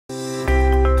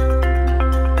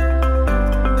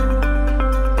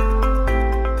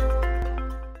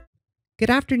Good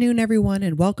afternoon, everyone,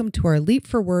 and welcome to our Leap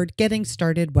Forward Getting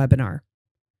Started webinar.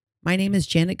 My name is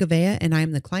Janet Gouveia, and I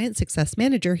am the Client Success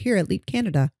Manager here at Leap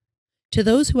Canada. To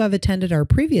those who have attended our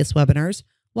previous webinars,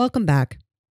 welcome back.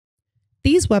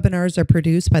 These webinars are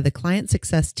produced by the Client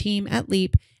Success team at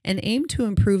Leap and aim to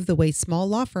improve the way small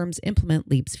law firms implement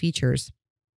Leap's features.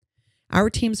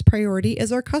 Our team's priority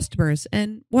is our customers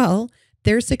and, well,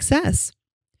 their success.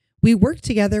 We work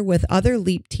together with other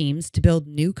Leap teams to build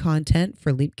new content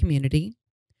for Leap community.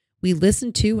 We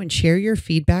listen to and share your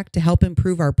feedback to help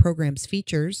improve our program's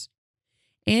features.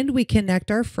 And we connect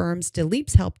our firms to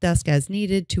Leap's help desk as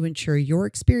needed to ensure your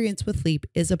experience with Leap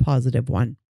is a positive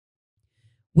one.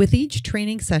 With each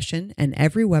training session and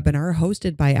every webinar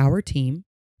hosted by our team,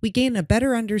 we gain a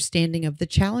better understanding of the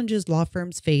challenges law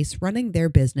firms face running their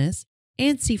business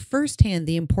and see firsthand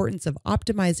the importance of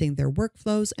optimizing their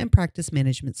workflows and practice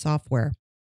management software.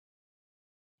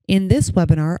 In this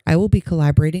webinar, I will be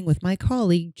collaborating with my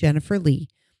colleague, Jennifer Lee,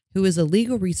 who is a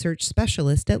legal research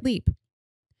specialist at Leap.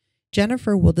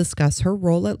 Jennifer will discuss her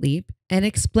role at Leap and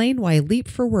explain why Leap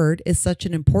Forward is such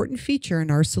an important feature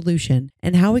in our solution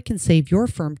and how it can save your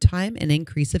firm time and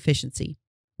increase efficiency.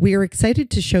 We are excited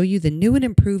to show you the new and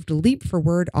improved Leap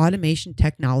Forward automation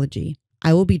technology.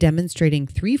 I will be demonstrating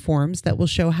 3 forms that will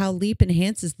show how Leap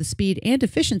enhances the speed and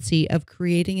efficiency of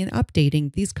creating and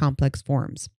updating these complex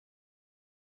forms.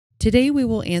 Today we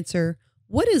will answer,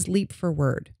 what is Leap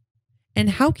Forward and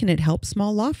how can it help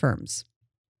small law firms?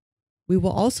 We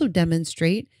will also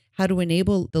demonstrate how to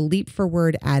enable the Leap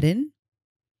Forward add-in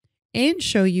and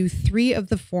show you 3 of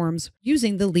the forms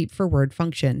using the Leap Forward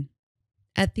function.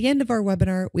 At the end of our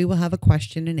webinar, we will have a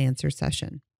question and answer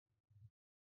session.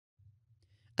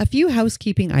 A few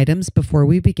housekeeping items before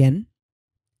we begin.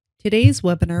 Today's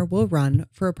webinar will run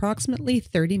for approximately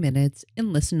 30 minutes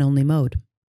in listen-only mode.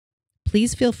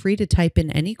 Please feel free to type in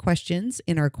any questions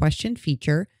in our question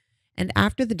feature, and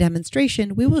after the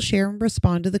demonstration, we will share and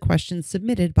respond to the questions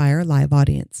submitted by our live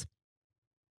audience.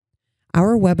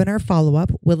 Our webinar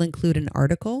follow-up will include an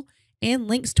article and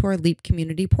links to our Leap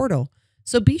community portal,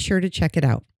 so be sure to check it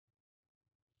out.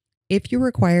 If you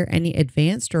require any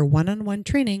advanced or one-on-one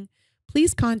training,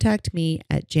 please contact me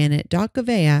at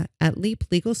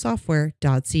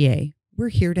janet.gouveia@leaplegalsoftware.ca. We're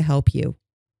here to help you.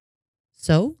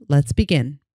 So let's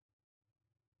begin.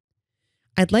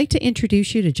 I'd like to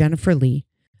introduce you to Jennifer Lee,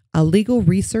 a legal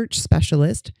research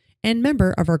specialist and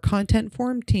member of our content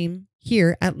forum team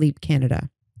here at Leap Canada.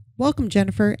 Welcome,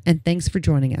 Jennifer, and thanks for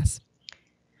joining us.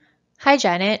 Hi,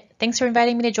 Janet. Thanks for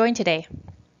inviting me to join today.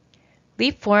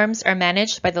 Leap forms are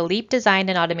managed by the Leap Design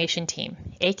and Automation team,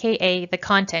 aka the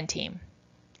Content team.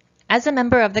 As a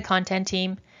member of the Content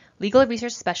team, legal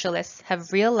research specialists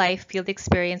have real-life field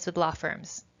experience with law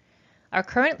firms. Our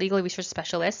current legal research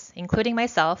specialists, including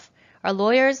myself, are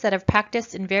lawyers that have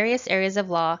practiced in various areas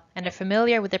of law and are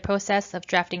familiar with the process of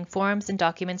drafting forms and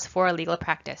documents for a legal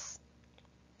practice.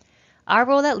 Our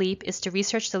role at Leap is to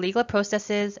research the legal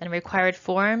processes and required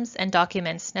forms and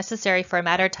documents necessary for a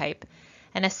matter type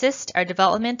and assist our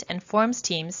development and forms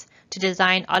teams to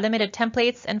design automated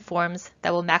templates and forms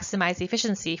that will maximize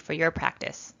efficiency for your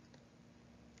practice.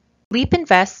 Leap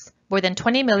invests more than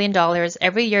 $20 million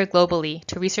every year globally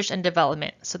to research and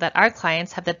development so that our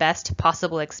clients have the best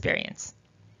possible experience.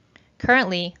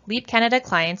 Currently, Leap Canada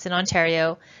clients in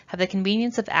Ontario have the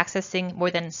convenience of accessing more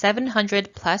than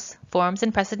 700 plus forms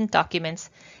and precedent documents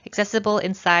accessible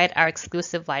inside our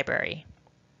exclusive library.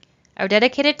 Our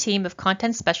dedicated team of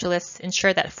content specialists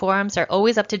ensure that forms are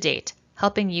always up to date,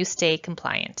 helping you stay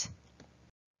compliant.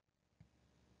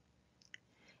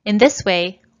 In this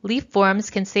way, Leap forms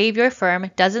can save your firm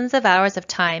dozens of hours of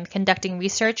time conducting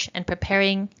research and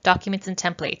preparing documents and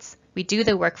templates. We do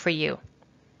the work for you.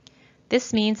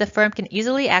 This means a firm can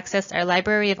easily access our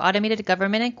library of automated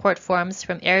government and court forms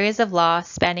from areas of law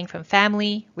spanning from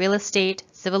family, real estate,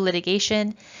 civil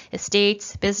litigation,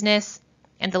 estates, business,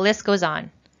 and the list goes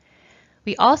on.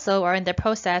 We also are in the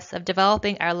process of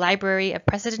developing our library of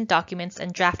precedent documents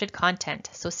and drafted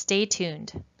content, so stay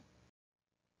tuned.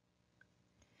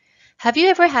 Have you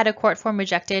ever had a court form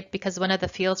rejected because one of the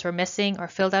fields were missing or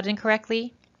filled out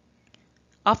incorrectly?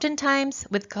 Oftentimes,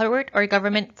 with court or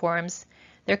government forms,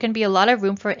 there can be a lot of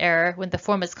room for error when the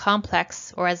form is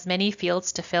complex or has many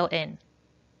fields to fill in.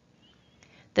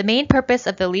 The main purpose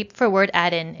of the Leap Forward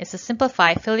add-in is to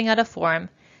simplify filling out a form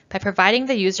by providing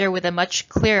the user with a much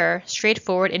clearer,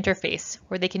 straightforward interface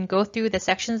where they can go through the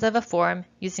sections of a form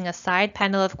using a side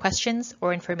panel of questions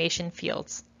or information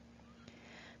fields.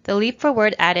 The Leap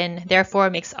Forward add-in therefore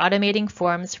makes automating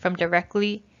forms from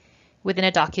directly within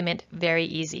a document very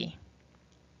easy.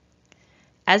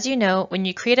 As you know, when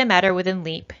you create a matter within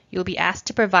LEAP, you will be asked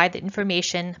to provide the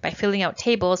information by filling out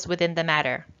tables within the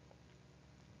matter.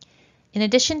 In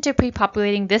addition to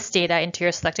pre-populating this data into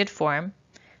your selected form,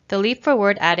 the Leap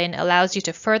Forward add-in allows you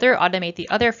to further automate the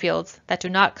other fields that do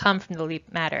not come from the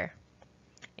LEAP matter.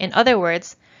 In other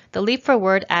words, the Leap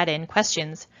Forward add-in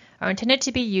questions are intended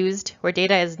to be used where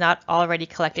data is not already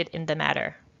collected in the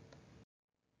matter.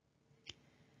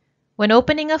 When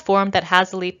opening a form that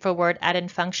has the Leap Forward add-in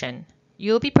function,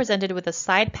 you will be presented with a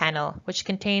side panel which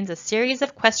contains a series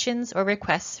of questions or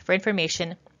requests for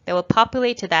information that will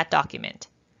populate to that document.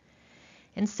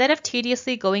 Instead of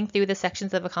tediously going through the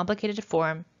sections of a complicated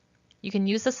form, you can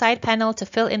use the side panel to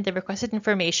fill in the requested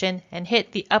information and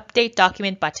hit the Update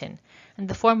Document button, and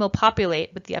the form will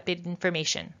populate with the updated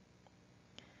information.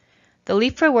 The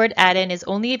Leap Forward add-in is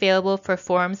only available for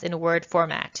forms in Word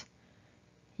format.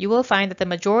 You will find that the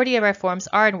majority of our forms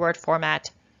are in Word format,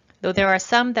 though there are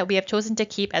some that we have chosen to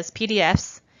keep as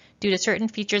PDFs due to certain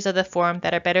features of the form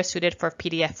that are better suited for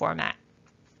PDF format.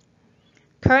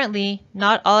 Currently,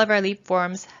 not all of our LEAP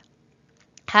forms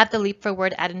have the Leap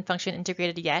Forward add-in function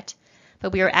integrated yet,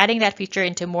 but we are adding that feature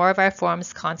into more of our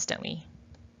forms constantly.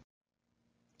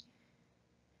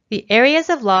 The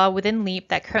areas of law within LEAP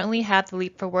that currently have the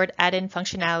Leap Forward add-in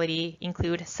functionality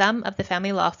include some of the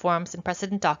family law forms and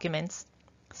precedent documents,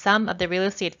 some of the real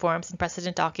estate forms and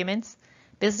precedent documents,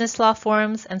 business law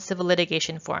forms, and civil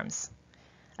litigation forms.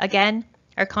 Again,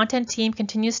 our content team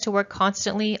continues to work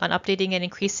constantly on updating and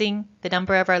increasing the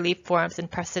number of our LEAP forms and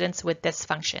precedents with this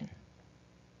function.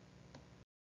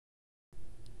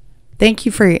 Thank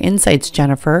you for your insights,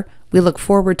 Jennifer. We look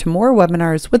forward to more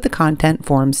webinars with the Content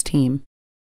Forms team.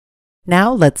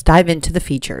 Now let's dive into the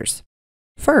features.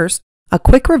 First, a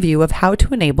quick review of how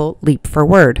to enable Leap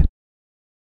Forward.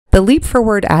 The Leap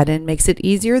Forward add-in makes it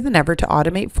easier than ever to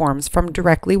automate forms from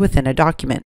directly within a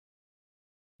document.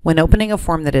 When opening a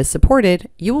form that is supported,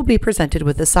 you will be presented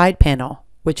with a side panel,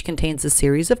 which contains a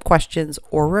series of questions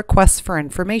or requests for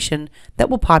information that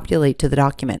will populate to the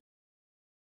document.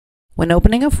 When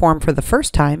opening a form for the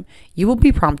first time, you will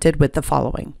be prompted with the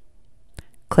following.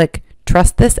 Click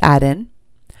Trust this add-in,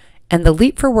 and the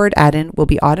Leap Forward add-in will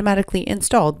be automatically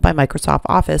installed by Microsoft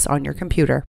Office on your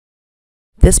computer.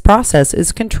 This process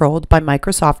is controlled by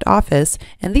Microsoft Office,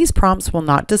 and these prompts will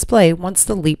not display once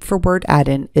the Leap Forward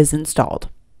add-in is installed.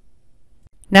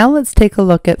 Now let's take a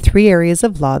look at 3 areas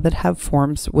of law that have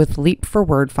forms with Leap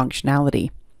Forward functionality.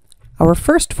 Our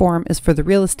first form is for the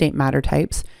real estate matter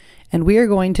types, and we are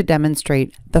going to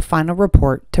demonstrate the final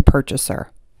report to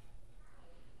purchaser.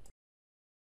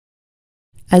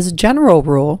 As a general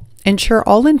rule, ensure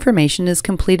all information is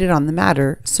completed on the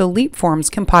matter so LEAP forms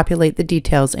can populate the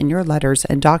details in your letters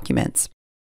and documents.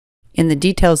 In the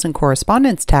Details and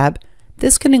Correspondence tab,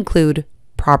 this can include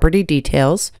property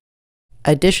details,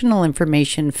 additional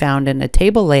information found in a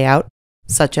table layout,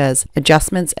 such as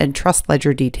adjustments and trust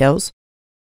ledger details,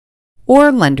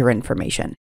 or lender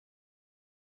information.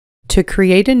 To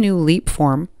create a new LEAP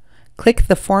form, click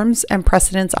the Forms and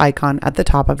Precedents icon at the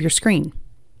top of your screen.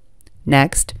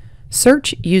 Next,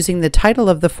 search using the title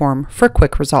of the form for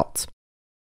quick results.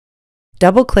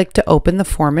 Double-click to open the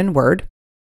form in Word.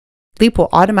 LEAP will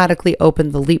automatically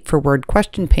open the Leap Forward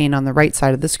question pane on the right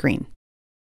side of the screen.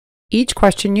 Each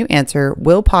question you answer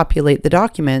will populate the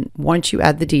document once you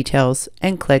add the details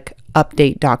and click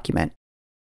Update Document.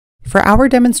 For our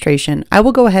demonstration, I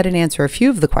will go ahead and answer a few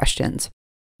of the questions.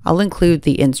 I'll include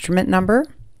the instrument number,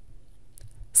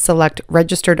 select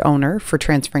Registered Owner for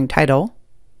transferring title,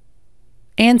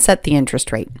 and set the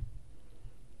interest rate.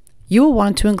 You will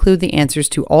want to include the answers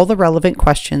to all the relevant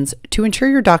questions to ensure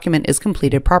your document is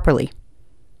completed properly.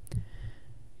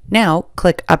 Now,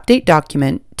 click Update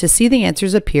Document to see the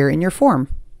answers appear in your form.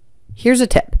 Here's a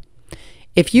tip.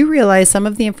 If you realize some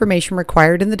of the information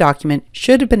required in the document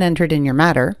should have been entered in your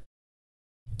matter,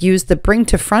 use the Bring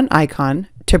to Front icon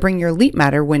to bring your LEAP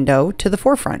matter window to the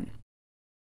forefront.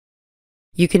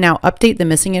 You can now update the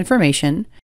missing information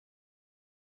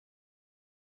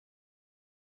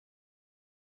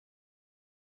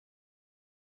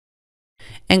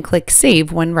and click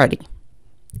Save when ready.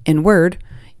 In Word,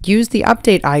 use the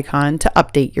Update icon to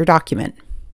update your document.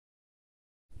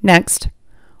 Next,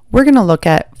 we're going to look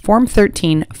at Form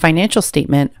 13 Financial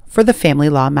Statement for the Family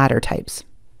Law Matter Types.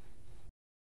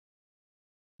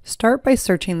 Start by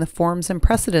searching the Forms and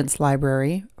Precedents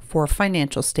library for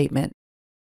Financial Statement.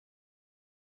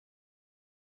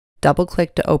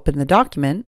 Double-click to open the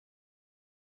document.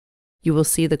 You will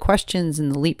see the questions in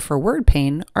the Leap Forward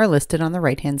pane are listed on the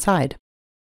right-hand side.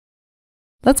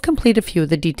 Let's complete a few of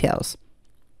the details.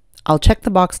 I'll check the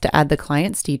box to add the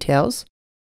client's details.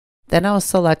 Then I'll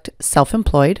select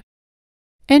Self-Employed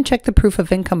and check the proof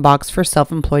of income box for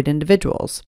self-employed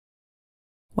individuals.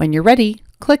 When you're ready,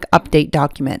 click Update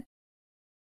Document.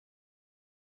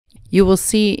 You will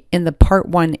see in the Part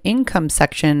 1 Income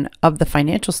section of the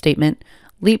financial statement,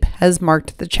 LEAP has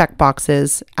marked the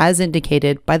checkboxes as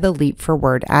indicated by the Leap for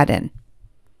Word add-in.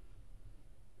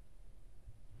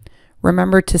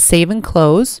 Remember to save and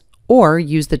close, or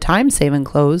use the Time Save and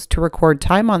Close to record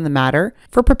time on the matter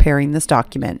for preparing this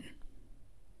document.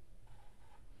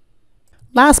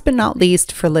 Last but not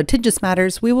least, for litigious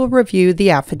matters, we will review the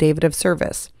Affidavit of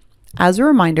Service. As a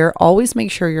reminder, always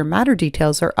make sure your matter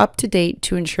details are up to date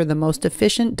to ensure the most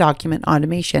efficient document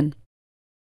automation.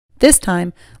 This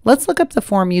time, let's look up the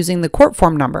form using the court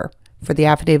form number. For the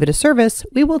Affidavit of Service,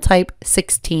 we will type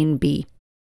 16B.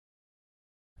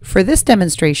 For this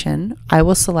demonstration, I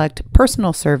will select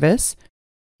Personal Service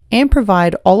and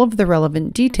provide all of the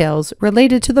relevant details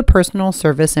related to the personal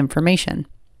service information.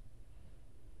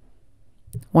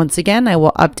 Once again, I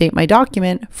will update my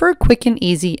document for a quick and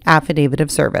easy Affidavit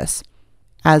of Service.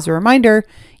 As a reminder,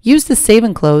 use the Save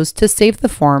and Close to save the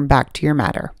form back to your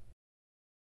matter.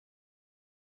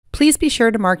 Please be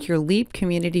sure to mark your LEAP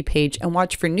community page and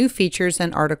watch for new features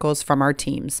and articles from our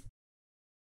teams.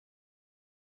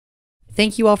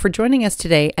 Thank you all for joining us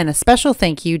today, and a special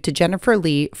thank you to Jennifer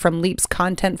Lee from LEAP's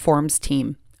Content Forms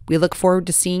team. We look forward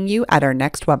to seeing you at our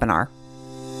next webinar.